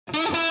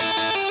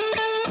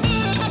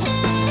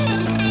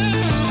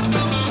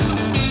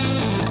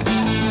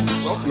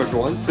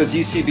everyone, to the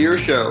DC Beer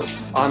Show.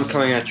 I'm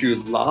coming at you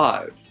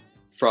live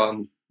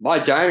from my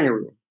dining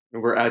room,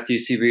 and we're at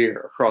DC Beer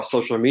across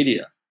social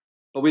media.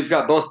 But we've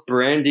got both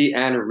Brandy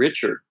and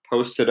Richard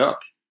posted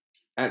up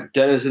at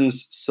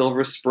Denizens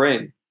Silver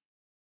Spring.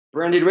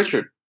 Brandy and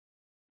Richard,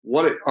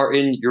 what are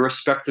in your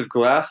respective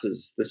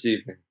glasses this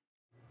evening?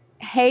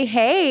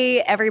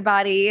 Hey,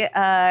 everybody.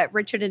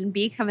 Richard and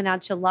B coming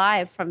at you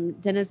live from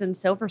Denizens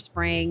Silver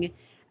Spring.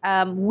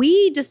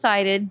 We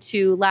decided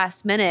to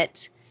last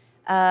minute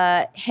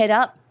hit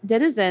up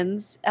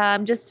Denizens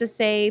just to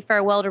say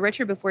farewell to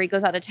Richard before he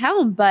goes out of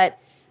town, but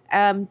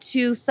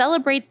to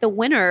celebrate the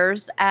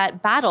winners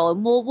at Battle.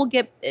 And we'll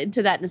get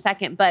into that in a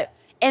second. But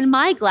in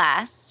my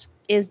glass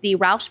is the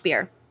Rausch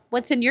beer.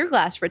 What's in your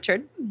glass,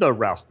 Richard? The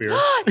Rausch beer.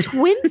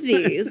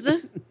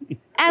 Twinsies.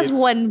 As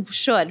one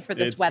should for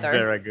this weather. It's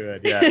very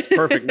good. Yeah, it's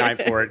perfect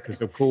night for it because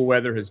the cool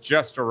weather has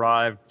just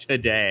arrived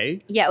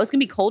today. Yeah, it was going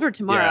to be colder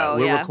tomorrow.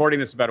 Yeah, we're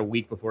recording this about a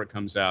week before it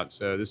comes out.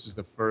 So this is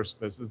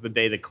the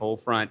day the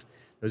cold front,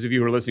 those of you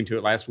who were listening to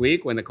it last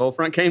week when the cold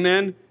front came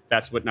in,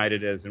 that's what night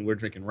it is. And we're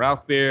drinking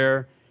Rauch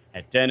beer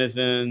at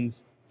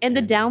Denizens. And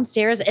the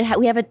downstairs,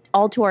 we have it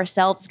all to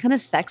ourselves. It's kind of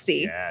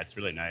sexy. Yeah, it's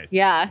really nice.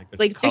 Yeah,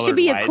 like there should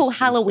be a cool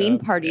Halloween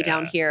party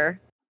down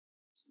here.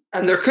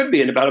 And there could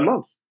be in about a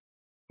month.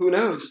 Who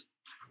knows?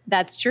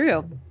 That's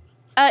true.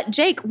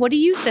 Jake, what are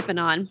you sipping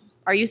on?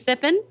 Are you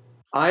sipping?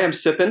 I am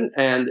sipping,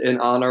 and in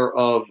honor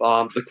of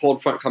the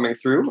cold front coming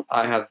through,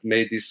 I have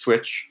made the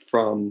switch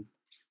from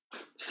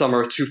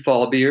summer to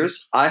fall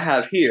beers. I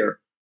have here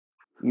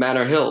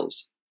Manor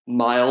Hills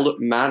Mild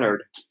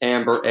Mannered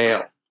Amber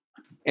Ale.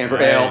 Amber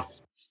Ale,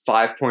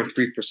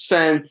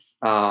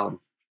 5.3%.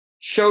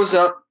 Shows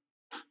up,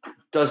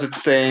 does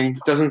its thing,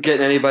 doesn't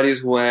get in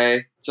anybody's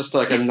way. Just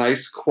like a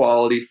nice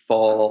quality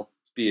fall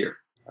beer.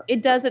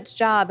 It does its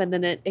job, and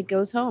then it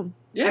goes home.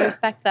 Yeah. I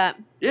respect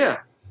that. Yeah.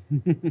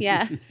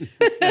 Yeah.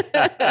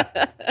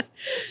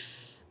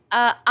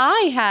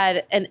 I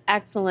had an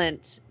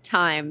excellent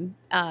time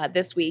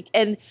this week,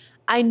 and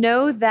I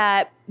know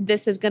that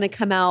this is going to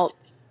come out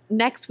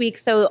next week.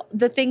 So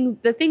the things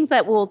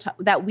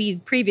that we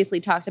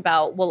previously talked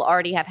about will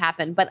already have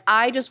happened. But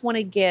I just want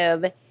to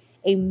give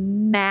a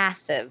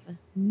massive,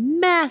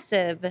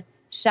 massive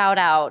shout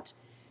out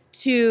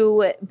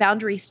to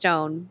Boundary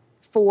Stone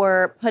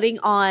for putting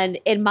on,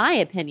 in my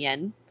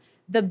opinion,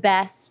 the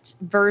best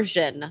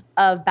version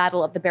of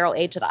Battle of the Barrel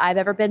Age that I've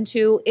ever been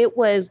to. It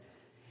was,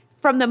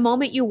 from the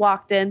moment you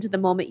walked in to the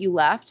moment you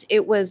left,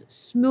 it was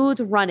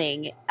smooth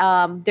running.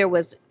 There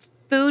was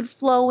food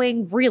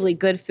flowing, really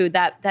good food.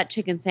 That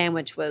chicken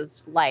sandwich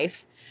was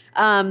life.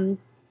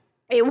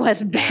 It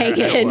was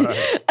banging.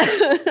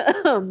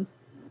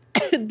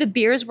 The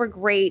beers were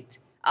great,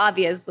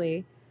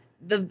 obviously.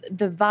 The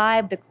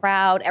vibe, the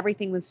crowd,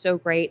 everything was so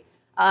great.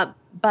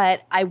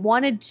 But I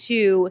wanted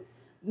to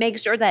make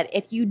sure that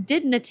if you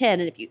didn't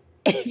attend, and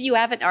if you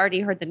haven't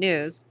already heard the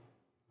news,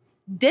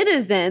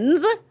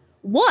 Denizens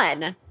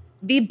won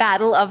the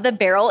Battle of the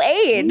Barrel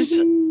Age.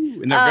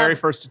 In their very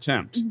first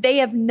attempt. They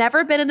have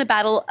never been in the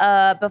battle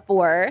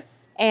before,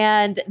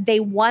 and they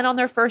won on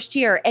their first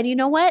year. And you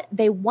know what?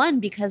 They won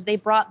because they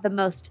brought the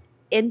most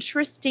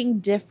interesting,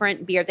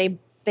 different beer.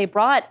 They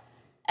brought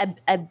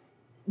a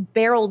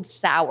barreled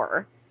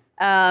sour.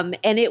 And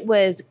it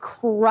was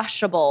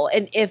crushable.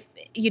 And if,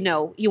 you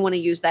want to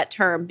use that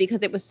term,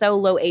 because it was so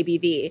low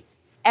ABV,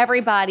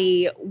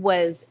 everybody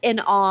was in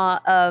awe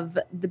of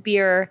the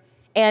beer,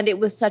 and it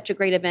was such a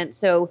great event.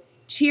 So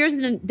cheers,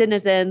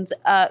 Denizens.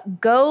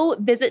 Go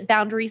visit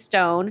Boundary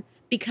Stone,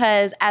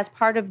 because as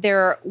part of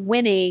their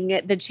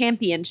winning the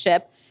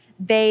championship,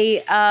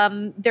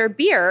 their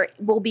beer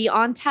will be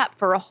on tap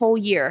for a whole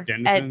year.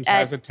 Denizens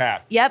has a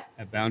tap. Yep.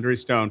 At Boundary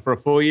Stone for a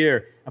full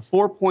year. A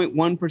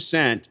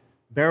 4.1%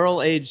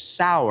 barrel-aged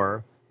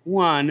sour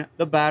won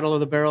the Battle of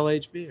the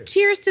Barrel-Aged Beer.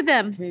 Cheers to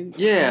them.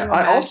 Yeah,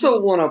 I also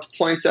want to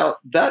point out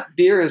that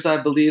beer is, I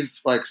believe,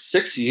 like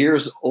 6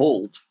 years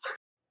old.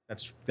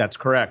 That's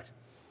correct.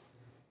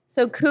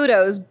 So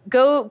kudos.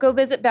 Go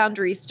visit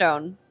Boundary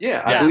Stone.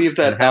 Yeah, I believe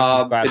that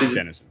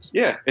it is.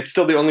 Yeah, it's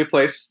still the only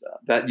place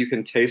that you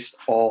can taste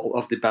all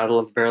of the Battle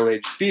of the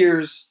Barrel-Aged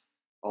beers,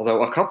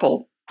 although a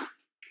couple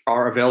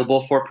are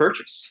available for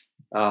purchase.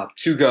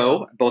 To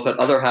go, both at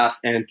Other Half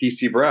and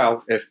DC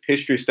Brow, if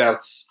pastry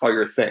stouts are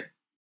your thing.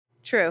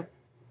 True.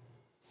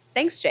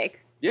 Thanks,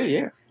 Jake.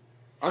 Yeah.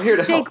 I'm here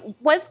to help. Jake,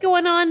 what's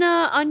going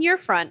on your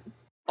front?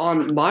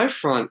 On my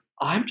front,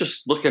 I'm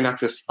just looking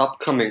at this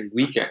upcoming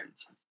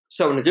weekend.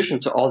 So in addition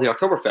to all the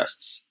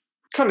Oktoberfests,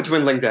 kind of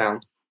dwindling down,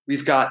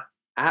 we've got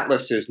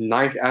Atlas's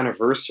 9th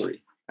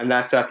anniversary, and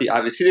that's at the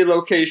Ivy City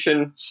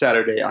location,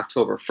 Saturday,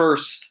 October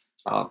 1st.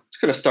 It's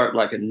going to start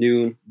like at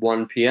noon,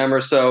 1 p.m. or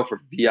so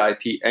for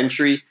VIP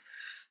entry.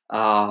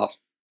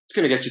 It's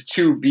going to get you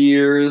 2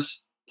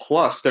 beers,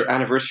 plus their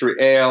anniversary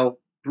ale,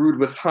 brewed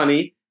with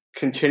honey,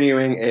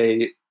 continuing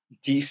a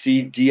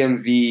DC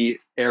DMV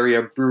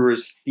area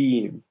brewers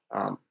theme.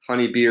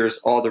 Honey beers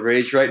all the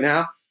rage right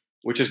now,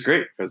 which is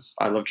great because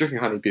I love drinking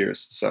honey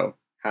beers. So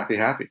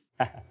happy.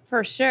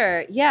 For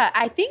sure. Yeah,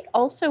 I think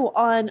also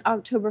on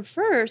October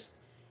 1st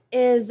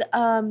is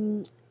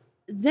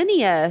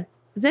Zinnia's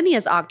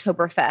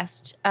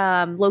Oktoberfest,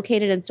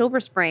 located in Silver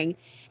Spring.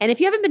 And if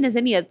you haven't been to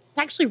Zinnia, it's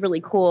actually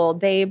really cool.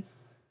 They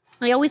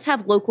always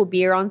have local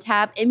beer on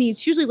tap. I mean,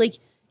 it's usually like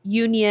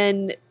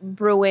Union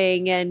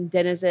Brewing and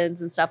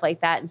Denizens and stuff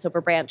like that in Silver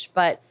Branch.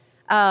 But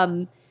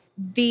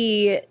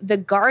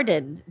the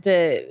garden,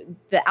 the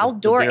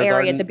outdoor beer area,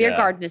 garden? the beer Yeah,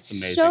 garden is it's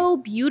amazing. so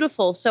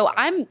beautiful. So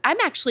I'm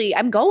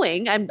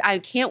going. I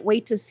can't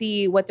wait to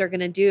see what they're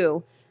gonna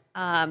do.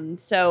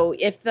 So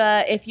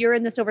if you're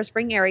in the Silver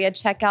Spring area,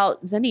 check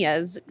out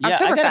Zinnia's Yeah, I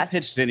got Oktoberfest. to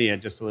pitch Zinnia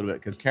just a little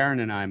bit because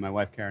my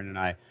wife Karen and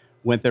I,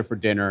 went there for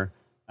dinner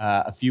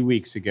a few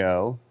weeks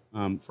ago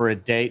for a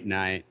date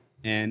night.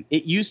 And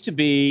it used to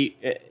be,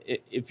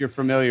 if you're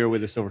familiar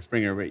with the Silver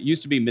Spring area, it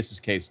used to be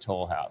Mrs. K's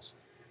Toll House.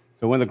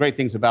 So one of the great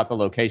things about the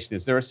location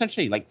is there are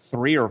essentially like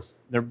there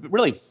are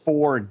really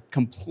four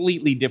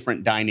completely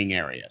different dining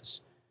areas.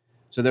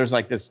 So there's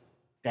like this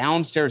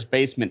downstairs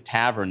basement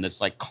tavern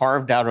that's like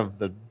carved out of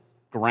the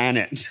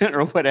granite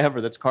or whatever,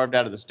 that's carved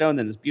out of the stone.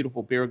 Then this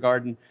beautiful beer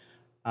garden.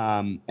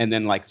 And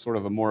then like sort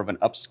of more of an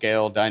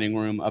upscale dining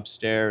room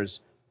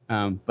upstairs.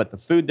 But the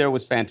food there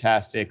was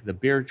fantastic. The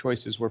beer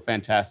choices were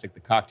fantastic.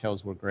 The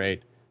cocktails were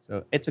great.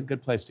 So it's a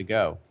good place to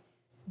go.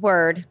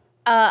 Word.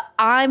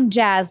 I'm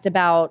jazzed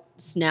about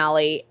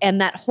Snally and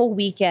that whole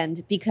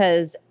weekend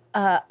because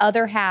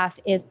Other Half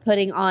is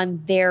putting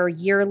on their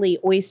yearly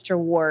Oyster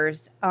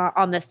Wars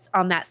on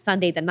that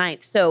Sunday the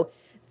 9th. So,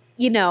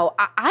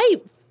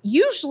 I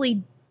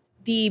usually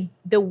the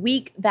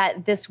week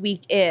that this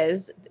week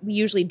is, we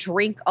usually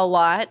drink a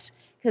lot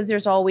because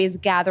there's always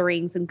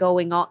gatherings and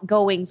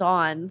goings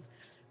on.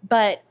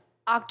 But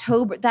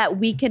that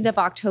weekend of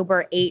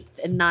October 8th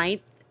and 9th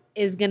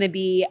is going to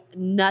be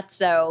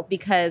nutso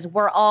because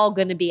we're all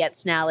going to be at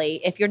Snally.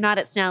 If you're not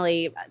at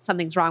Snally,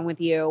 something's wrong with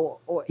you,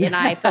 and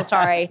I feel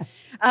sorry.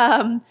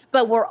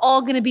 But we're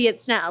all going to be at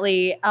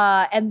Snally,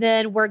 and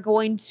then we're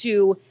going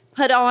to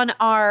put on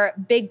our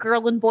big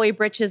girl and boy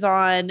britches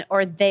on,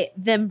 or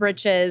them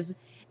britches,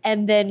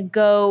 and then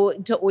go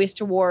to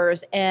Oyster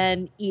Wars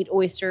and eat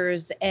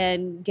oysters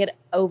and get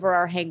over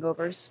our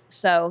hangovers.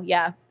 So,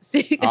 yeah.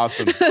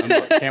 Awesome.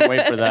 Can't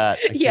wait for that.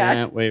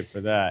 Can't wait for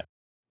that.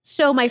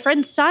 So my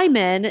friend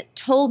Simon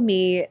told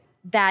me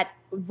that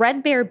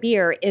Red Bear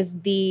Beer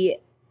is the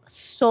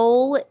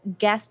sole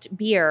guest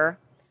beer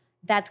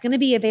that's going to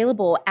be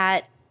available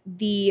at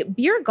the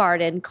beer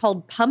garden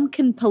called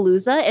Pumpkin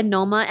Palooza in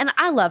Noma. And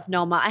I love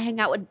Noma. I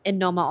hang out in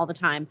Noma all the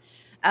time.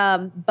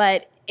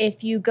 But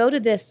if you go to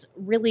this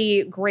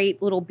really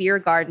great little beer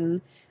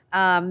garden,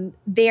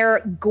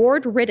 their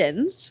Gourd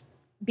Riddens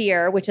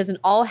beer, which is an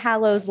All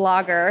Hallows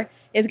lager,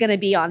 is going to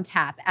be on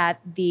tap at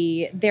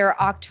their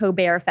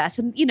Oktoberfest.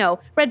 And,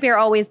 Red Bear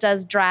always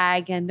does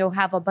drag, and they'll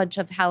have a bunch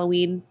of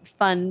Halloween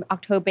fun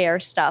Oktober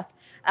stuff.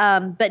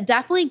 But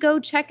definitely go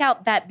check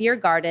out that beer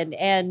garden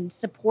and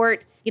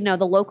support, the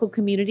local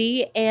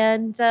community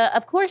and,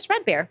 of course,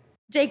 Red Bear.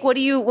 Jake, what are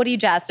you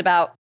jazzed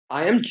about?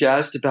 I am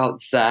jazzed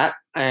about that.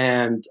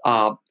 And,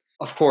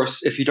 of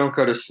course, if you don't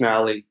go to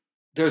Snally,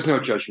 there's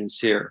no judgments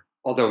here.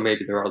 Although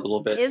maybe there are a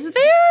little bit. Is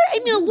there? I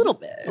mean, a little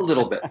bit. A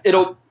little bit.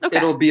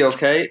 It'll be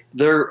okay.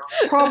 There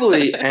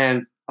probably,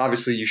 and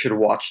obviously you should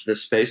watch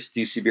this space,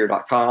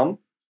 dcbeer.com.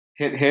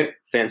 Hint, hint,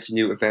 fancy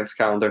new events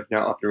calendar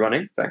now up and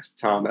running. Thanks to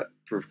Tom at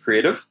Proof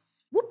Creative.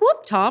 Whoop,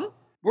 whoop, Tom.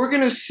 We're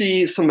going to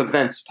see some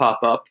events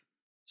pop up.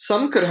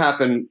 Some could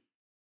happen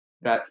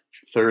that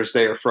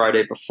Thursday or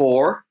Friday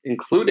before,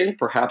 including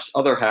perhaps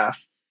Other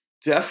Half.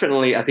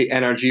 Definitely at the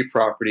NRG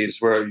properties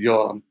where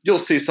you'll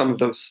see some of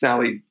those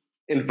Snally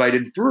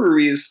invited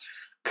breweries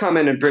come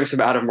in and bring some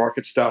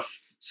out-of-market stuff.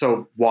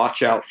 So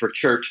watch out for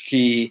Church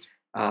Key,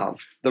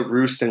 the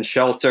Roost and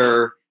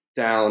Shelter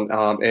down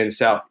in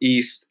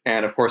Southeast,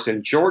 and of course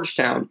in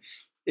Georgetown.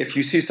 If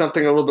you see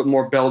something a little bit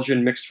more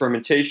Belgian mixed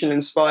fermentation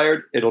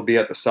inspired, it'll be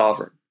at the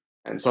Sovereign.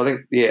 And so I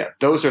think,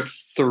 those are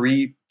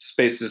three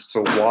spaces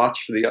to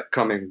watch for the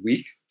upcoming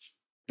week.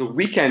 The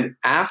weekend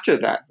after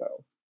that,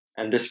 though,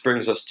 and this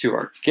brings us to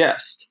our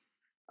guest,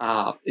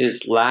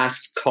 is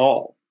Last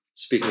Call.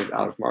 Speaking of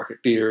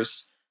out-of-market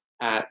beers,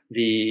 at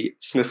the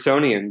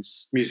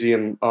Smithsonian's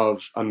Museum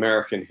of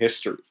American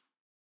History.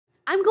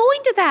 I'm going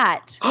to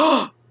that.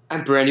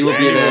 And Brandy will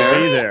be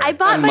there. I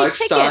bought my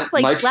tickets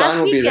Mike last Stein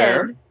will weekend. be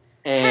there.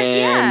 And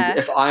yeah.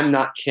 if I'm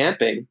not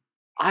camping,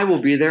 I will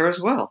be there as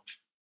well.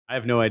 I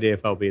have no idea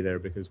if I'll be there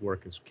because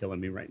work is killing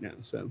me right now.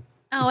 So.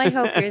 Oh, I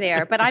hope you're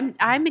there. But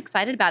I'm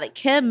excited about it.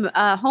 Kim,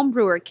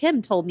 homebrewer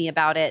Kim, told me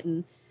about it,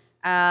 and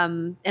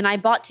I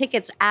bought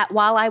tickets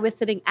while I was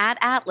sitting at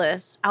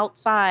Atlas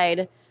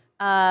outside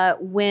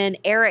when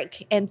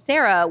Eric and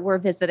Sarah were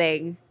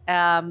visiting.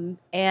 And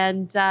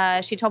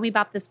she told me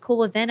about this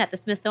cool event at the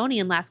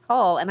Smithsonian Last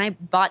Call, and I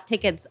bought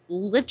tickets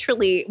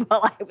literally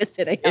while I was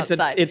sitting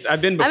outside.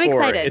 I've been before. I'm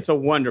excited. It's a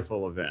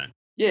wonderful event.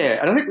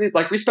 Yeah, and I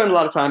think we spend a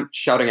lot of time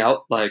shouting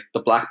out like the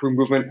Black Brew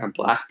movement and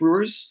Black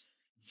brewers.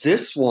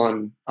 This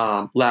one,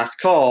 Last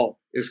Call,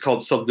 is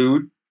called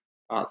Salud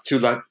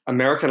to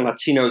American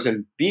Latinos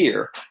in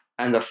Beer,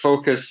 and the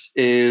focus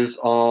is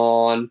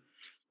on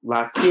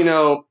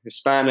Latino,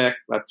 Hispanic,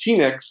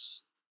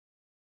 Latinx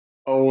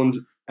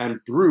owned and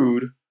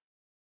brewed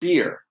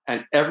beer.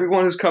 And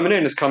everyone who's coming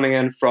in is coming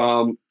in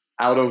from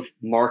out of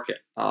market.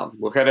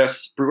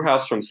 Mujeres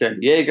Brewhouse from San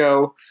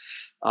Diego.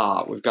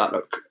 We've got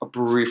a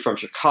brewery from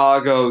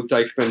Chicago,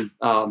 Dykeman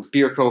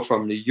Beer Co.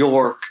 from New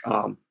York,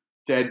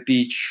 Dead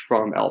Beach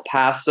from El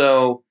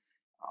Paso.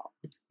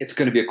 It's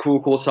going to be a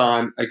cool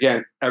time.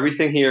 Again,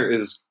 everything here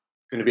is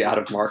going to be out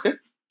of market.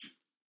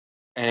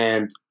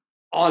 And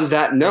on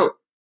that note,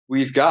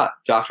 we've got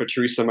Dr.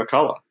 Teresa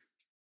McCullough,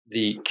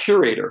 the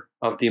curator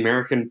of the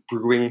American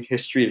Brewing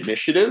History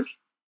Initiative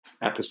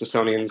at the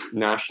Smithsonian's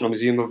National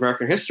Museum of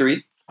American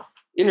History,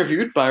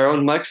 interviewed by our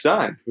own Mike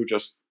Stein, who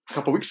just a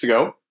couple weeks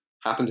ago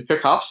happened to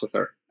pick hops with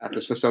her at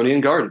the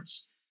Smithsonian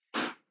Gardens.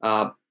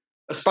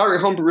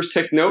 Aspiring homebrewers,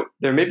 take note,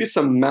 there may be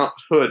some Mount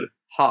Hood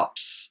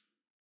hops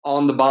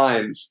on the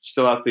vines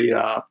still at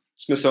the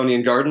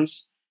Smithsonian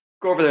Gardens.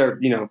 Go over there,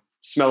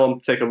 smell them,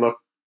 take a look,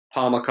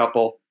 palm a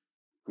couple,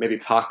 maybe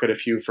pocket a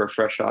few for a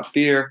fresh hop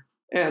beer,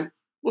 and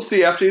we'll see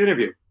you after the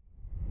interview.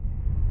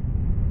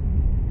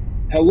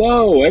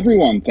 Hello,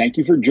 everyone. Thank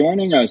you for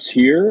joining us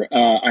here.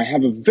 I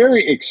have a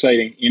very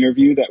exciting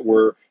interview that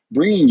we're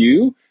bringing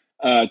you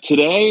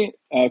today.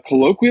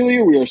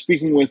 Colloquially, we are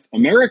speaking with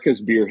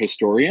America's beer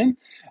historian,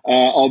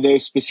 although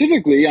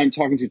specifically I'm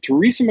talking to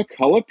Teresa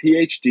McCullough,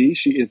 PhD.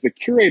 She is the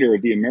curator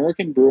of the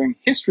American Brewing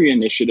History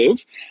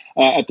Initiative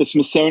at the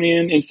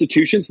Smithsonian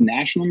Institution's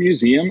National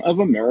Museum of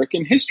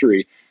American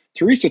History.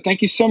 Teresa,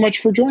 thank you so much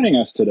for joining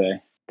us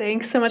today.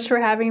 Thanks so much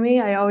for having me.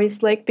 I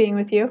always like being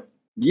with you.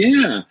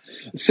 Yeah.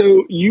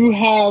 So you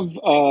have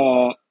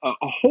a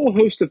whole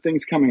host of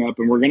things coming up,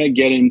 and we're going to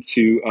get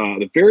into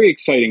the very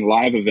exciting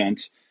live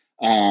event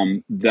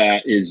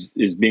that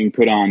is being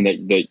put on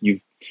that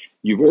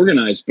you've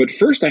organized. But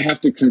first, I have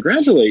to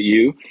congratulate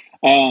you.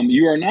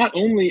 You are not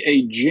only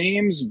a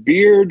James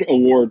Beard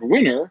Award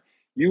winner,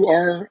 you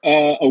are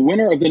a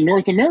winner of the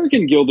North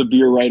American Guild of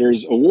Beer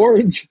Writers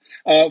Awards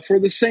for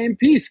the same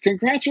piece.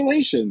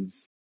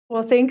 Congratulations.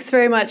 Well, thanks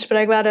very much, but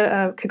I'm glad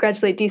to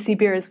congratulate DC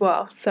Beer as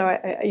well. So,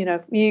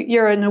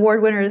 you're an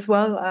award winner as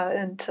well,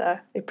 and I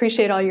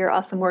appreciate all your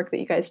awesome work that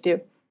you guys do.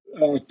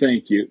 Oh,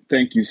 thank you.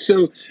 Thank you.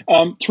 So,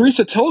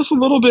 Teresa, tell us a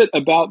little bit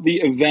about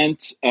the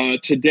event.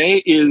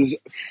 Today is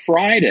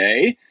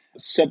Friday,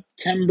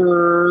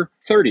 September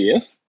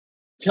 30th.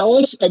 Tell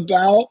us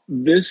about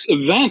this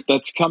event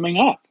that's coming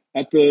up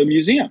at the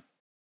museum.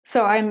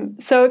 So I'm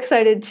so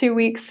excited. 2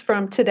 weeks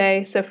from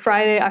today, so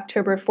Friday,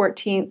 October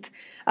 14th,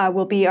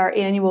 will be our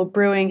annual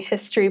Brewing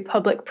History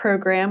Public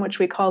Program, which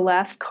we call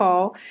Last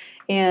Call.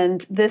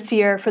 And this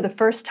year, for the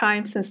first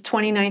time since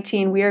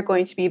 2019, we are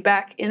going to be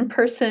back in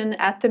person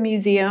at the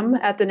museum,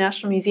 at the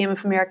National Museum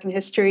of American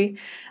History.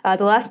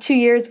 The last 2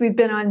 years, we've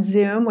been on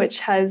Zoom, which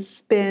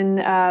has been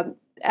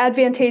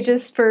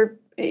advantageous for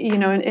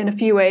in a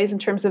few ways in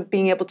terms of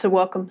being able to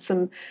welcome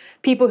some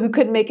people who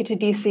couldn't make it to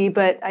DC,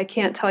 but I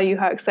can't tell you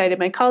how excited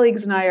my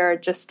colleagues and I are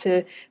just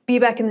to be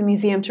back in the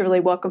museum to really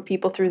welcome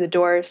people through the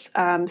doors.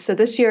 So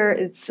this year,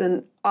 it's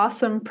an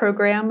awesome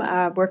program.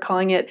 We're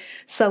calling it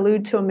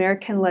Salud to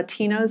American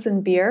Latinos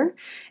in Beer.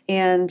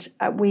 And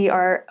we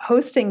are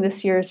hosting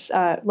this year's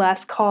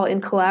Last Call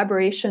in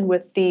collaboration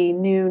with the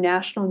new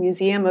National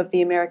Museum of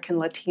the American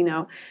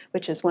Latino,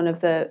 which is one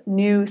of the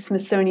new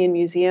Smithsonian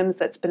museums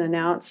that's been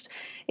announced.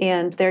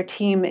 And their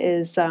team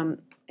is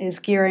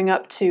gearing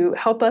up to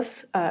help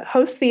us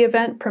host the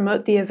event,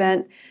 promote the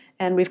event,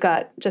 and we've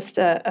got just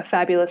a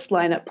fabulous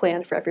lineup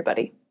planned for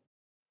everybody.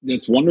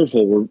 That's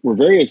wonderful. We're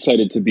very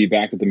excited to be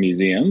back at the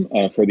museum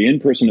for the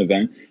in-person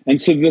event.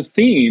 And so the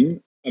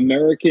theme,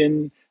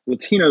 American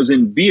Latinos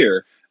in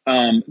Beer,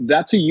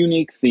 that's a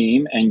unique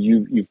theme, and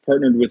you've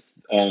partnered with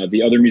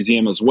the other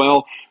museum as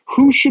well.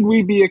 Who should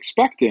we be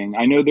expecting?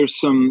 I know there's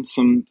some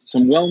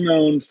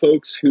well-known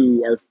folks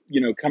who are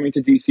coming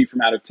to DC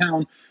from out of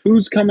town.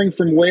 Who's coming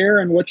from where,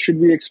 and what should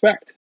we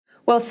expect?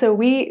 Well, so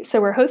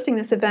we're hosting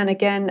this event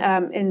again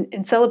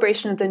in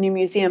celebration of the new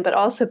museum, but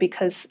also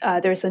because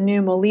there's a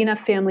new Molina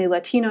Family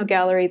Latino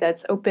Gallery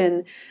that's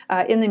open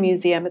in the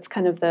museum. It's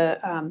kind of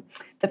the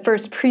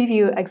first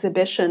preview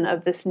exhibition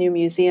of this new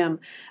museum.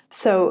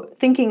 So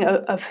thinking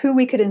of who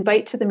we could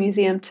invite to the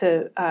museum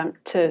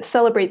to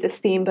celebrate this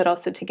theme, but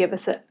also to give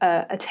us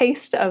a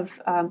taste of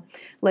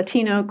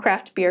Latino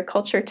craft beer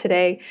culture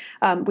today,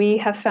 we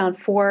have found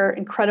 4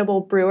 incredible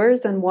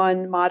brewers and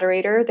 1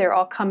 moderator. They're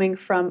all coming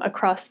from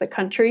across the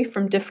country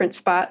from different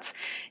spots.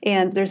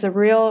 And there's a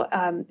real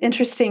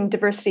interesting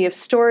diversity of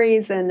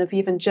stories and of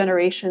even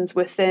generations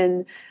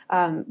within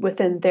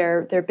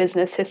their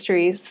business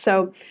histories.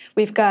 So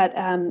we've got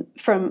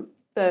from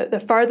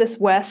the farthest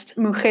west,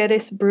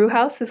 Mujeres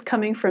Brewhouse is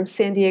coming from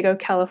San Diego,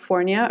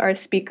 California. Our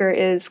speaker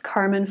is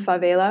Carmen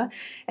Favela.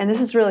 And this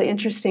is really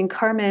interesting.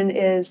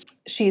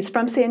 She's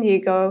from San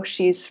Diego.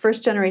 She's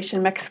first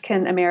generation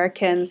Mexican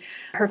American.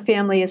 Her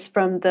family is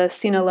from the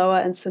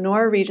Sinaloa and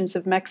Sonora regions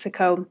of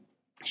Mexico.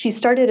 She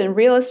started in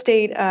real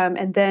estate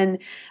and then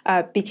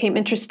became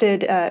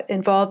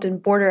involved in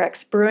Border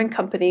X Brewing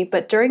Company.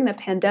 But during the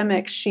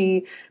pandemic,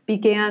 she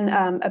began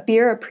a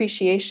beer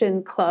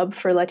appreciation club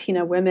for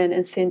Latina women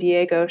in San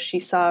Diego. She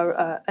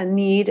saw a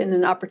need and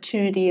an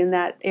opportunity in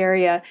that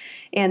area,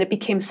 and it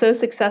became so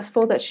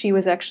successful that she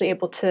was actually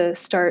able to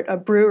start a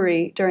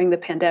brewery during the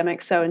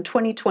pandemic. So in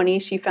 2020,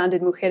 she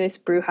founded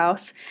Mujeres Brew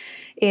House.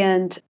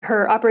 And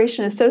her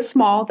operation is so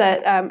small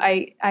that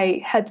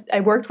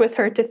I worked with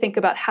her to think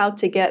about how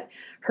to get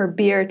her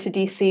beer to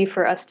DC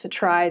for us to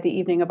try the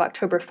evening of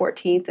October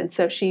 14th. And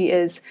so she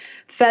is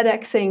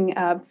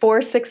FedExing 4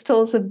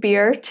 sixtels of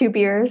beer, 2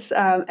 beers,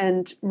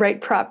 and Right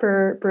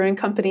Proper Brewing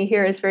Company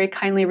here is very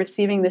kindly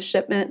receiving the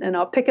shipment, and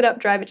I'll pick it up,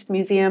 drive it to the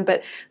museum.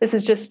 But this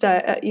is just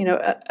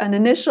an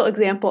initial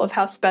example of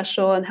how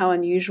special and how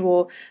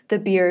unusual the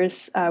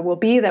beers will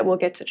be that we'll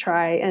get to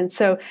try. And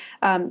so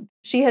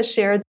she has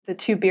shared the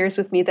 2 beers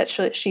with me that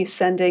she's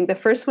sending. The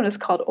first one is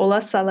called Hola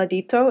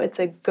Saladito. It's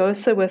a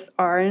Gose with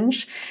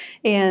orange,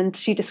 and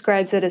she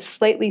describes it as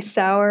slightly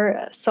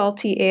sour,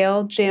 salty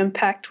ale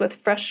jam-packed with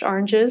fresh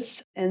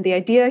oranges. And the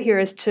idea here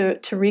is to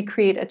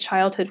recreate a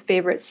childhood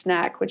favorite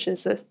snack, which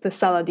is the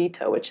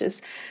saladito, which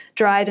is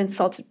dried and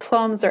salted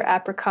plums or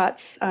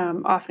apricots,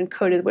 often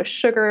coated with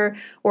sugar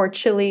or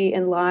chili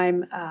and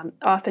lime,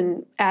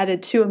 often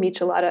added to a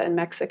michelada in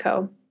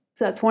Mexico.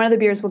 So that's one of the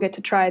beers we'll get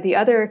to try. The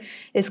other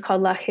is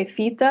called La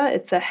Jefita.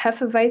 It's a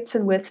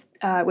Hefeweizen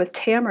with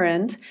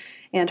tamarind.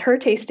 And her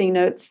tasting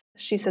notes,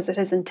 she says it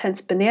has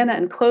intense banana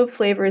and clove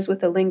flavors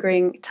with a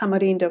lingering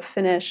tamarindo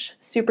finish,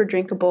 super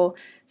drinkable,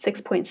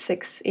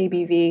 6.6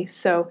 ABV.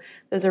 So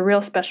those are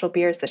real special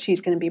beers that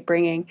she's going to be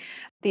bringing.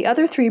 The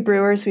other 3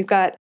 brewers, we've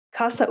got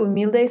Casa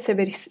Humilde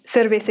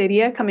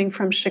Cerveceria coming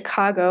from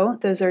Chicago.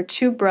 Those are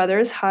 2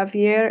 brothers,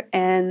 Javier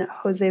and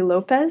Jose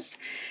Lopez.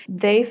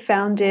 They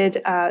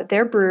founded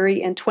their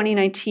brewery in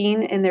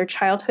 2019 in their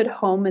childhood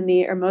home in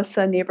the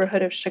Hermosa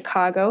neighborhood of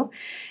Chicago.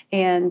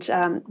 And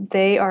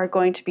they are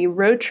going to be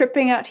road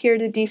tripping out here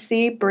to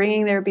DC,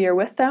 bringing their beer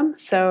with them.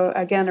 So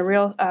again, a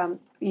real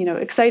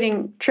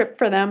exciting trip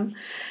for them.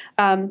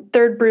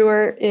 Third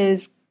brewer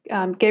is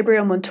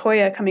Gabriel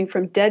Montoya coming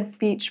from Dead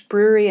Beach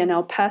Brewery in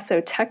El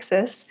Paso,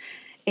 Texas.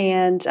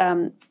 And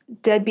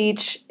Dead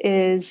Beach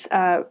is,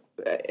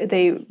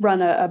 they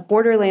run a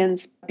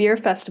Borderlands beer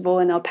festival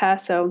in El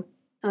Paso.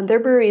 Their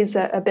brewery is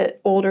a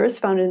bit older. It's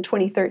founded in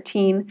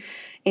 2013.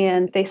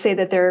 And they say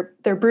that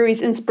their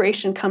brewery's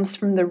inspiration comes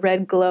from the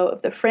red glow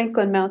of the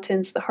Franklin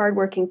Mountains, the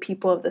hardworking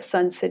people of the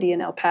Sun City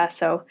in El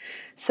Paso.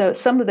 So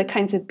some of the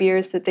kinds of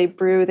beers that they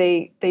brew,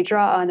 they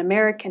draw on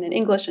American and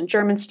English and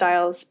German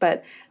styles,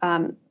 but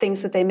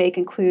things that they make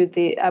include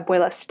the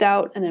Abuela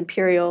Stout, an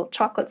imperial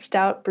chocolate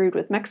stout brewed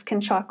with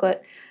Mexican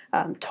chocolate,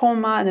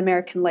 Toma, an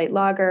American light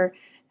lager.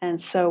 And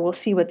so we'll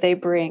see what they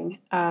bring.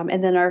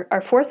 And then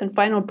our fourth and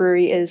final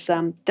brewery is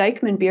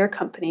Dyckman Beer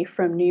Company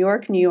from New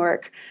York, New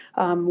York.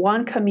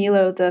 Juan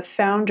Camilo, the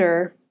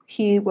founder,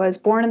 he was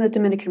born in the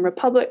Dominican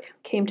Republic,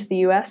 came to the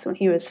U.S. when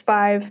he was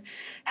 5,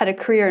 had a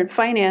career in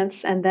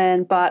finance, and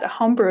then bought a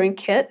home brewing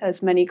kit,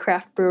 as many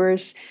craft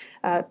brewers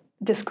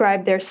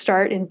describe their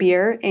start in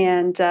beer.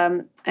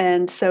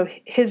 And so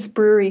his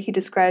brewery he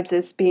describes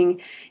as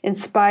being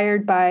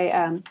inspired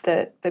by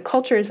the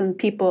cultures and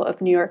people of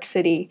New York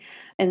City.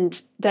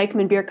 And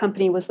Dyckman Beer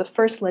Company was the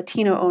first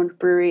Latino-owned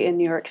brewery in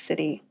New York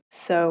City.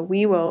 So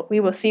we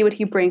will see what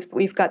he brings. But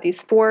we've got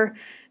these 4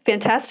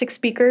 fantastic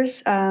speakers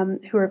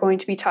who are going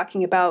to be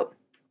talking about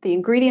the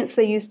ingredients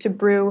they use to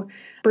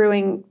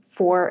brewing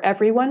for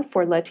everyone,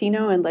 for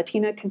Latino and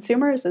Latina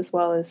consumers, as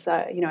well as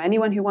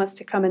anyone who wants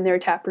to come in their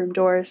taproom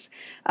doors.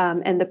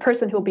 And the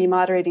person who will be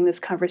moderating this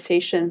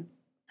conversation,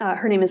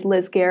 her name is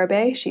Liz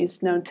Garibay.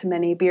 She's known to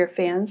many beer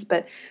fans,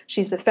 but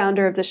she's the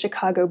founder of the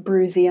Chicago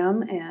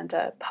Brewseum and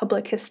a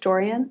public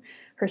historian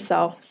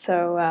herself.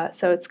 So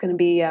it's going to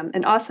be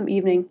an awesome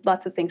evening,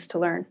 lots of things to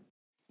learn.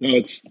 No,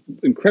 it's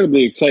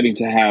incredibly exciting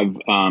to have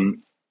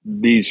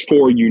these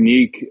 4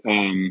 unique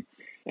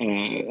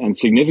and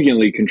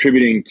significantly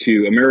contributing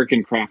to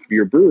American craft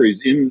beer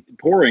breweries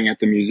pouring at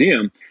the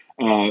museum.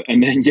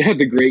 And then,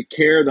 the great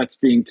care that's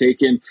being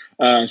taken.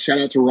 Shout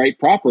out to Right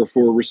Proper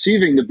for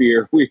receiving the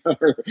beer. We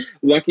are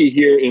lucky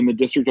here in the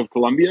District of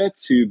Columbia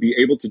to be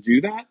able to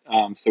do that.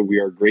 So we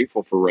are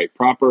grateful for Right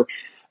Proper.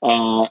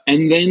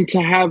 And then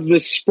to have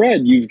this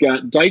spread, you've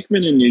got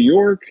Dyckman in New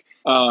York,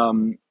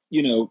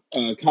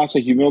 Casa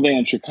Humilde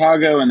in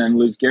Chicago, and then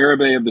Liz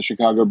Garibay of the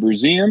Chicago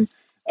Brewseum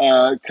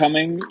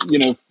coming,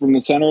 from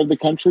the center of the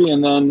country,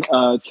 and then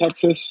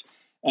Texas.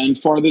 And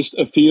farthest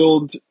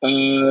afield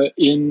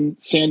in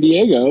San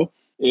Diego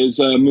is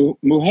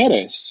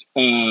Mujeres.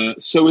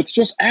 So it's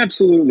just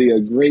absolutely a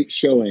great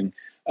showing,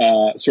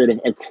 sort of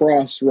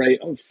across,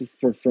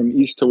 from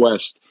east to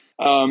west.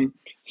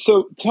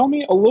 So tell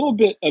me a little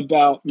bit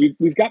about,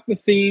 we've got the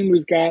theme,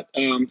 we've got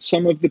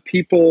some of the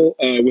people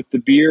with the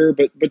beer,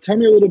 but tell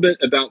me a little bit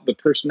about the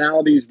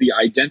personalities, the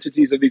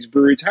identities of these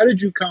breweries. How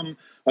did you come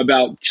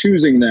about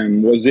choosing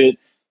them? Was it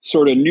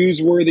sort of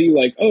newsworthy,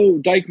 like, oh,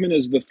 Dyckman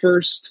is the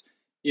first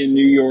in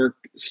New York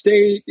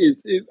state?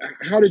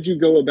 How did you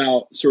go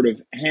about sort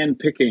of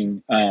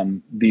handpicking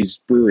these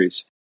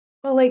breweries?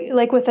 Well,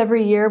 like with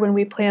every year when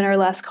we plan our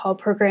last call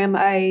program,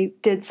 I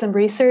did some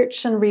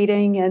research and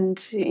reading,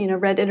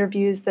 and read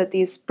interviews that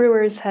these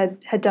brewers had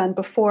done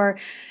before,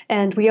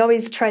 and we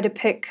always try to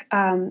pick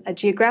a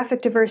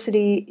geographic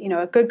diversity.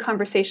 A good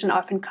conversation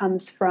often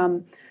comes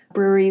from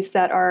breweries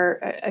that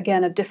are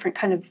again of different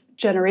kind of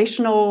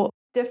generational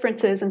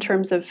differences in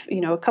terms of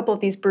a couple of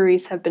these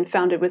breweries have been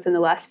founded within the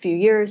last few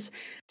years.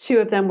 Two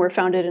of them were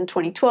founded in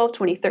 2012,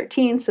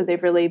 2013, so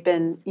they've really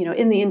been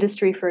in the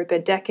industry for a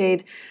good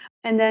decade.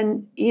 And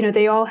then,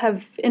 they all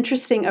have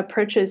interesting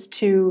approaches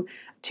to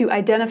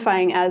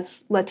identifying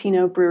as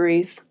Latino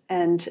breweries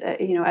and,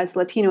 as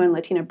Latino and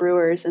Latina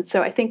brewers. And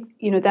so I think,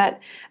 that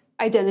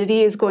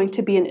identity is going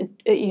to be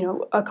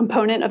a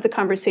component of the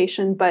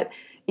conversation. But,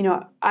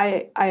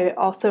 I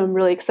also am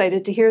really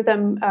excited to hear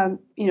them,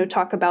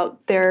 talk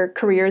about their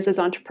careers as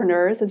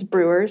entrepreneurs, as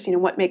brewers,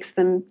 what makes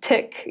them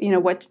tick,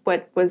 what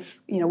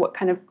was, what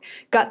kind of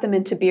got them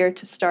into beer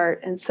to start.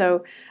 And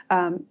so,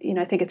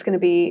 I think it's going to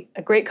be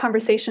a great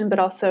conversation, but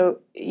also,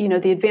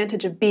 the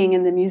advantage of being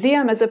in the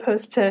museum as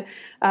opposed to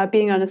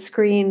being on a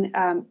screen.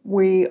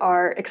 We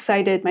are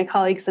excited, my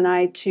colleagues and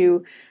I,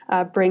 to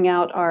bring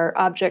out our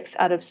objects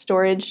out of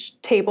storage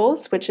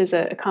tables, which is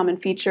a common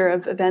feature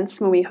of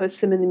events when we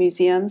host them in the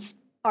museums.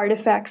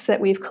 Artifacts that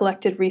we've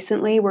collected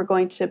recently, we're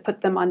going to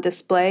put them on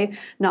display,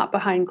 not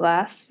behind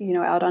glass,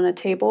 out on a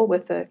table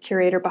with a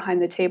curator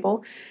behind the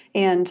table.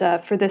 And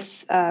for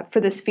this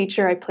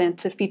feature, I plan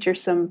to feature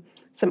some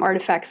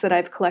artifacts that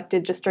I've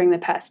collected just during the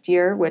past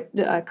year,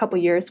 a couple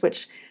years,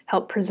 which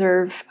help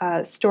preserve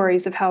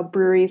stories of how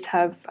breweries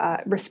have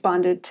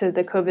responded to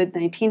the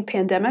COVID-19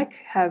 pandemic,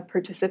 have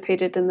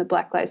participated in the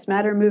Black Lives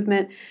Matter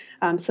movement,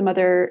 some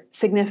other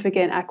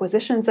significant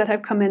acquisitions that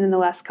have come in the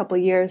last couple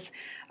of years.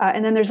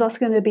 And then there's also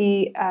going to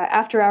be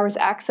after-hours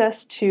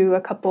access to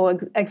a couple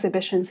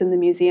exhibitions in the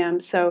museum.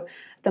 So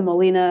the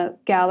Molina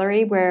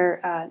Gallery,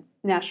 where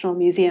National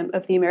Museum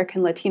of the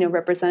American Latino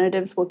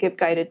Representatives will give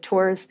guided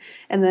tours,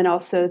 and then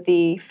also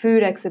the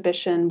food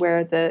exhibition where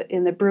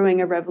in the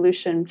Brewing a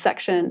Revolution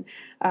section,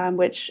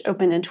 which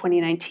opened in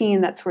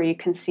 2019, that's where you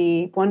can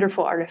see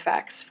wonderful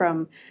artifacts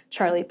from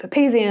Charlie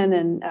Papazian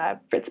and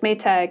Fritz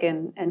Maytag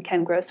and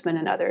Ken Grossman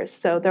and others.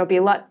 So there'll be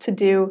a lot to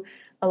do,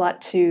 a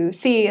lot to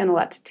see, and a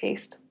lot to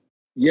taste.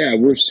 Yeah,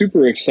 we're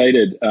super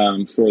excited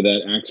for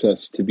that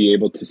access to be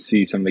able to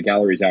see some of the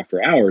galleries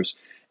after hours.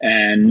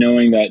 And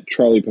knowing that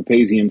Charlie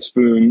Papazian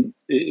spoon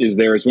is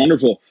there is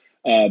wonderful.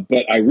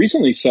 But I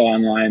recently saw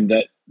online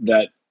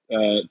that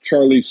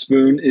Charlie's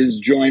spoon is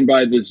joined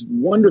by this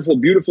wonderful,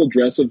 beautiful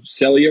dress of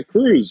Celia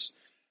Cruz.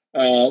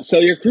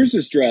 Celia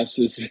Cruz's dress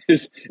is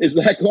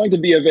that going to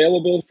be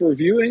available for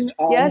viewing?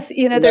 Yes,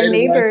 they're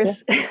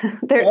neighbors.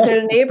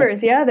 they're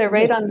neighbors. Yeah, they're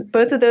right on.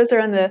 Both of those are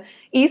on the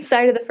east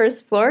side of the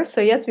first floor.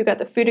 So yes, we've got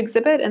the food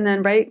exhibit, and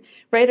then right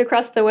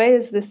across the way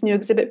is this new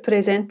exhibit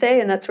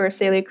Presente, and that's where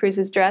Celia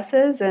Cruz's dress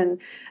is,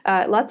 and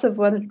lots of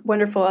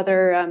wonderful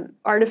other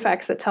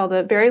artifacts that tell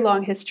the very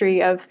long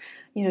history of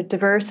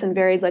diverse and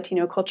varied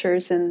Latino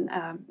cultures in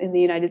the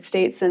United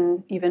States,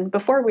 and even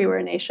before we were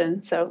a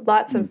nation. So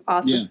lots of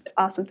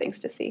awesome things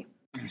to see.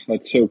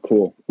 That's so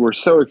cool. We're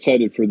so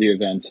excited for the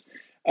event.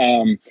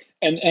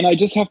 And I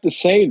just have to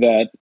say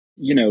that,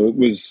 it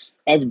was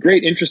of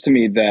great interest to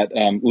me that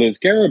Liz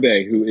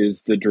Garibay, who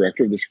is the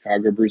director of the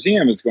Chicago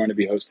Brewseum, is going to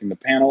be hosting the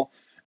panel.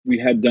 We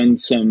had done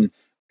some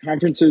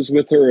conferences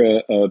with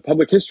her,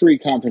 public history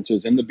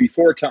conferences in the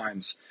before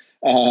times.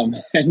 And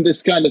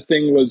this kind of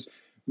thing was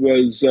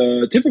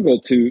typical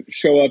to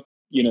show up,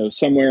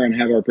 somewhere and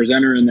have our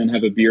presenter and then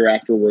have a beer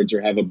afterwards or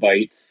have a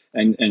bite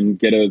and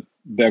get a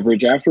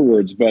beverage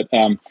afterwards. But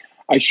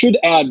I should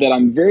add that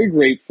I'm very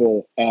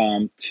grateful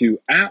to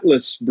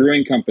Atlas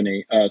Brewing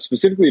Company,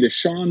 specifically to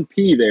Sean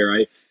P.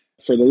 there.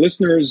 For the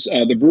listeners,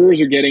 the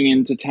brewers are getting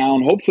into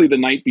town hopefully the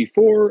night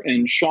before,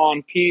 and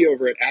Sean P.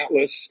 over at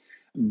Atlas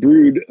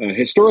brewed a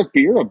historic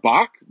beer, a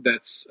Bock,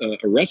 that's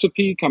a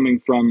recipe coming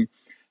from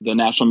the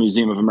National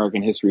Museum of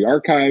American History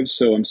Archives.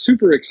 So I'm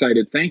super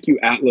excited. Thank you,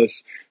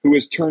 Atlas, who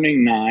is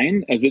turning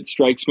 9, as it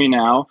strikes me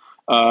now.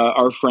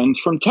 Our friends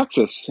from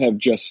Texas have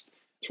just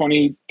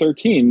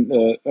 2013,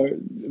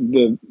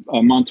 the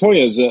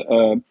Montoya's.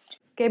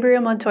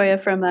 Gabriel Montoya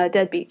from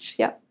Dead Beach,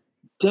 yeah.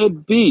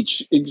 Dead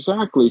Beach,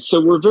 exactly.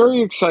 So we're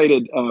very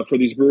excited for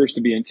these brewers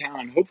to be in town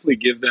and hopefully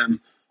give them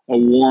a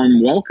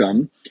warm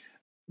welcome.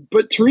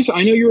 But Teresa,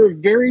 I know you're a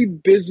very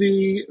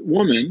busy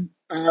woman.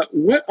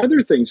 What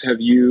other things have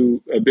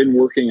you been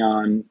working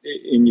on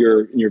in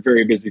your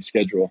very busy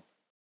schedule?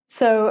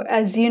 So,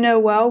 as you know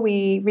well,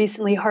 we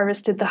recently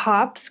harvested the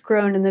hops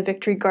grown in the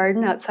Victory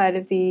Garden outside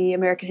of the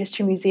American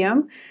History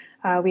Museum.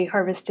 We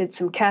harvested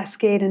some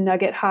Cascade and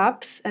Nugget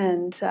hops,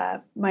 and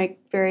Mike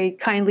very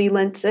kindly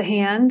lent a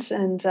hand,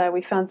 and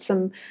we found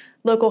some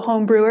local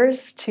home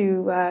brewers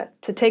to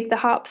take the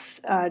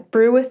hops,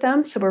 brew with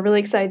them. So we're really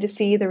excited to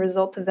see the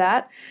result of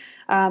that.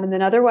 And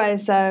then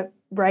otherwise,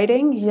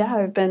 writing. Yeah,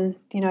 I've been,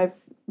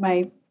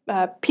 my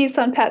piece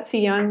on Patsy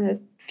Young,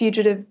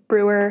 Fugitive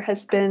Brewer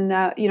has been,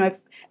 I've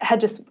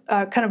had just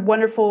kind of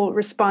wonderful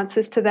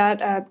responses to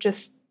that.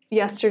 Just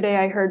yesterday,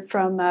 I heard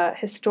from a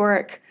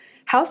historic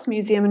house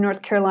museum in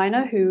North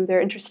Carolina who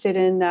they're interested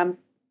in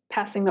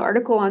passing the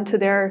article on to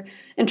their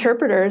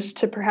interpreters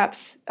to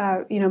perhaps,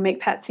 make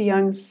Patsy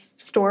Young's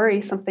story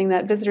something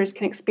that visitors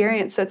can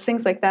experience. So it's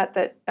things like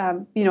that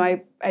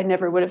I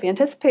never would have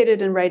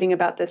anticipated in writing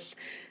about this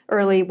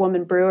early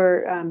woman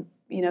brewer.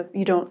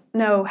 You don't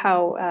know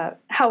how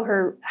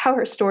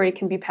her story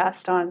can be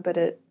passed on, but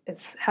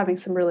it's having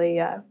some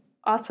really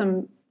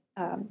awesome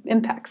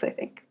impacts, I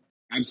think.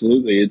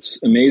 Absolutely.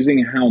 It's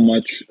amazing how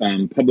much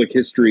public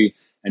history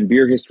and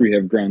beer history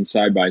have grown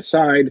side by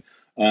side,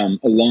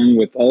 along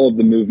with all of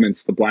the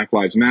movements, the Black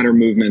Lives Matter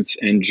movements,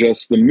 and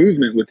just the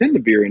movement within the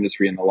beer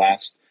industry in the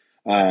last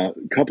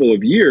couple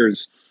of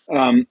years.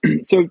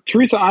 So,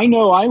 Teresa, I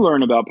know I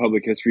learn about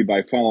public history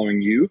by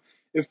following you.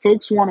 If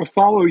folks want to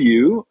follow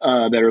you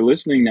that are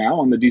listening now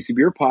on the DC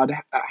Beer Pod,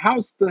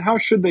 how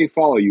should they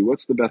follow you?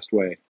 What's the best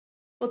way?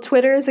 Well,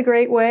 Twitter is a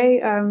great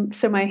way.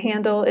 So my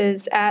handle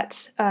is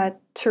at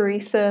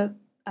Teresa,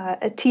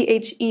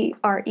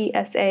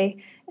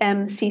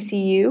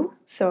 TheresaMCCU.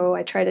 So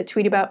I try to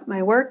tweet about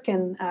my work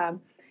and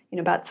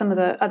about some of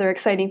the other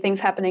exciting things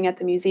happening at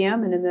the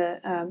museum and in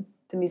the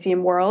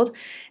museum world.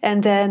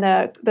 And then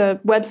the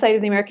website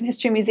of the American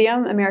History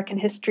Museum,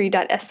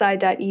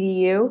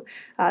 americanhistory.si.edu.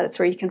 That's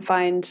where you can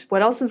find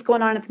what else is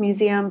going on at the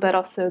museum, but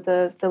also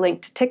the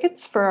link to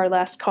tickets for our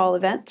last call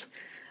event.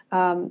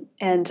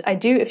 And I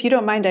do, if you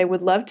don't mind, I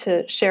would love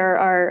to share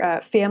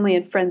our family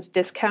and friends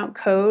discount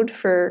code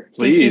for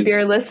Please. DC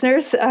Beer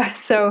listeners.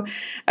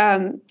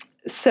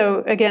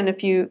 So again,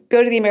 if you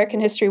go to the American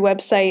History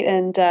website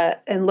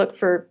and look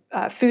for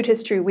Food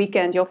History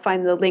Weekend, you'll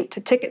find the link to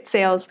ticket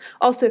sales.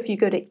 Also, if you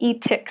go to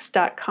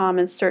etix.com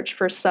and search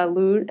for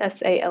Salud,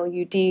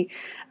 SALUD,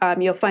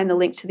 you'll find the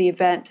link to the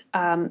event.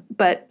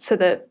 But so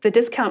the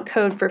discount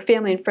code for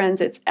family and friends,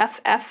 it's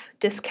FF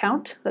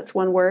discount. That's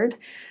one word.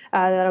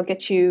 That'll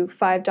get you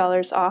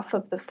 $5 off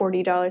of the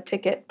 $40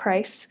 ticket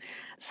price.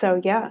 So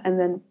yeah, and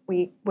then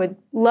we would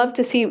love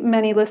to see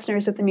many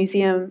listeners at the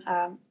museum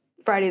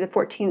Friday the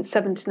 14th,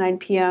 7 to 9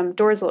 p.m.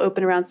 Doors will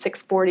open around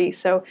 6:40.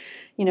 So,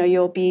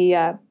 you'll be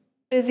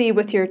busy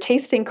with your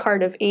tasting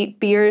cart of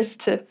 8 beers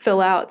to fill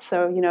out.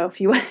 So,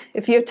 if you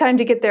have time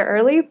to get there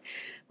early,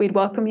 we'd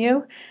welcome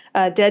you.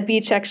 Dead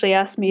Beach actually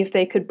asked me if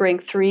they could bring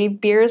 3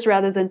 beers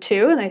rather than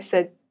 2. And I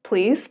said,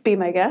 please be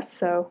my guest.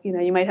 So,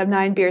 you might have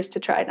 9 beers to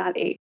try, not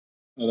 8.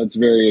 Oh, that's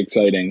very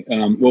exciting.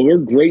 Well, we're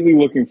greatly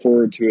looking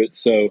forward to it.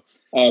 So,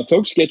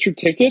 folks, get your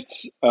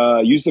tickets,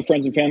 use the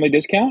friends and family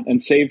discount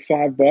and save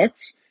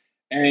 $5.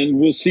 And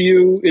we'll see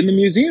you in the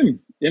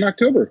museum in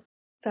October.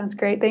 Sounds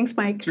great. Thanks,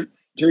 Mike.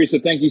 Teresa,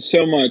 thank you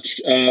so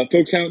much.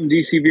 Folks out in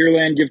DC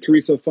Beerland, give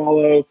Teresa a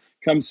follow.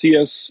 Come see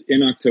us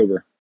in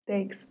October.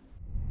 Thanks.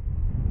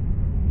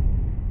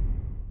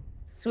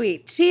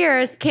 Sweet.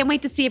 Cheers. Can't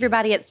wait to see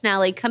everybody at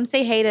Snally. Come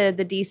say hey to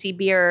the DC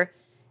Beer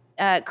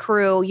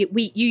crew. You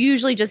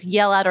usually just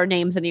yell out our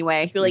names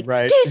anyway. You're like,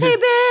 right. DC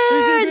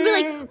Beer! And be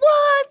like,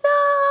 what's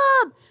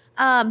up?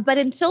 But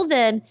until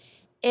then,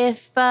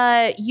 if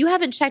you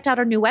haven't checked out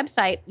our new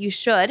website, you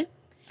should.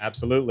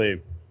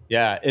 Absolutely.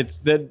 Yeah, I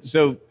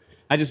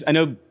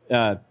know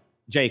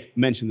Jake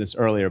mentioned this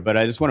earlier, but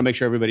I just want to make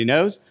sure everybody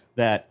knows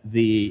that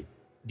the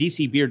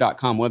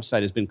dcbeer.com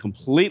website has been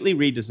completely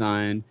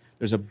redesigned.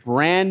 There's a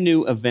brand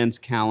new events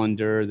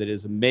calendar that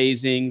is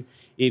amazing.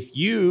 If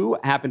you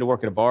happen to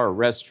work at a bar or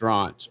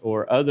restaurant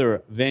or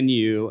other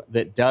venue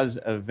that does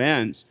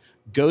events,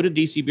 go to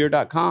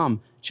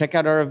dcbeer.com. Check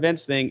out our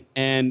events thing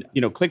and,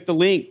 click the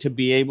link to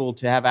be able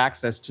to have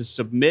access to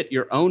submit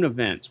your own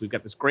events. We've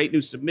got this great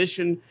new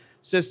submission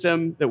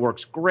system that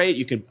works great.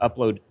 You can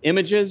upload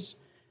images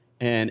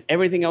and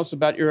everything else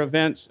about your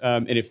events.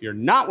 And if you're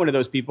not one of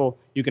those people,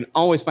 you can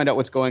always find out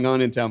what's going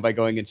on in town by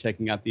going and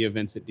checking out the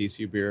events at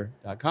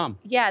dcbeer.com.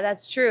 Yeah,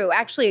 that's true.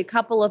 Actually, a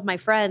couple of my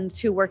friends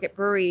who work at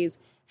breweries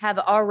have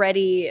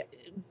already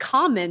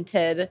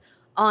commented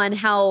on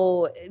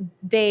how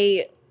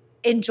they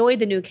enjoy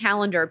the new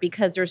calendar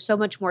because there's so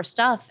much more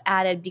stuff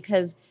added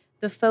because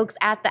the folks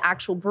at the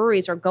actual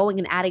breweries are going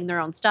and adding their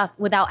own stuff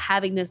without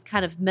having this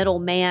kind of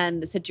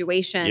middleman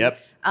situation. Yep.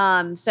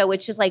 So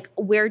it's just like,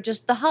 we're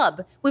just the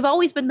hub. We've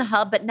always been the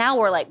hub, but now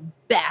we're like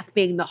back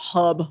being the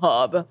hub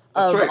of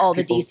all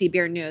the DC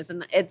beer news.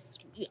 And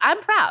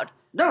I'm proud.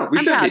 No, we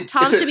I'm should proud. be.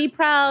 Tom should be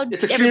proud.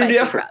 It's a community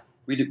effort. Proud.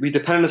 We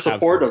depend on the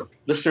support of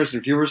listeners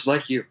and viewers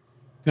like you.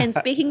 And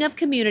speaking of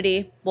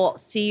community, we'll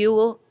see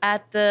you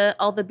at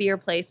all the beer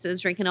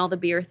places, drinking all the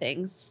beer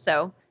things.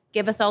 So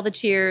give us all the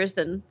cheers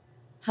and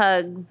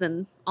hugs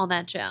and all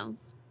that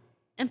jazz.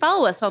 And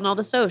follow us on all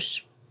the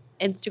social.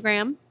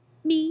 Instagram,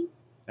 me.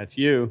 That's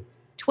you.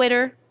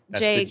 Twitter,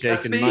 That's Jake.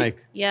 Jake and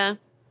Mike. Yeah.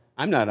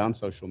 I'm not on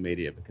social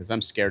media because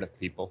I'm scared of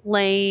people.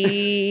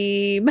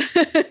 Lame.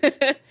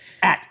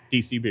 At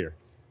DC Beer.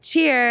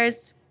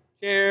 Cheers.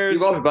 Cheers. Be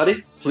well,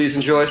 everybody. Please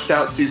enjoy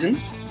stout season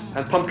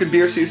and pumpkin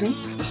beer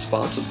season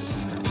responsibly.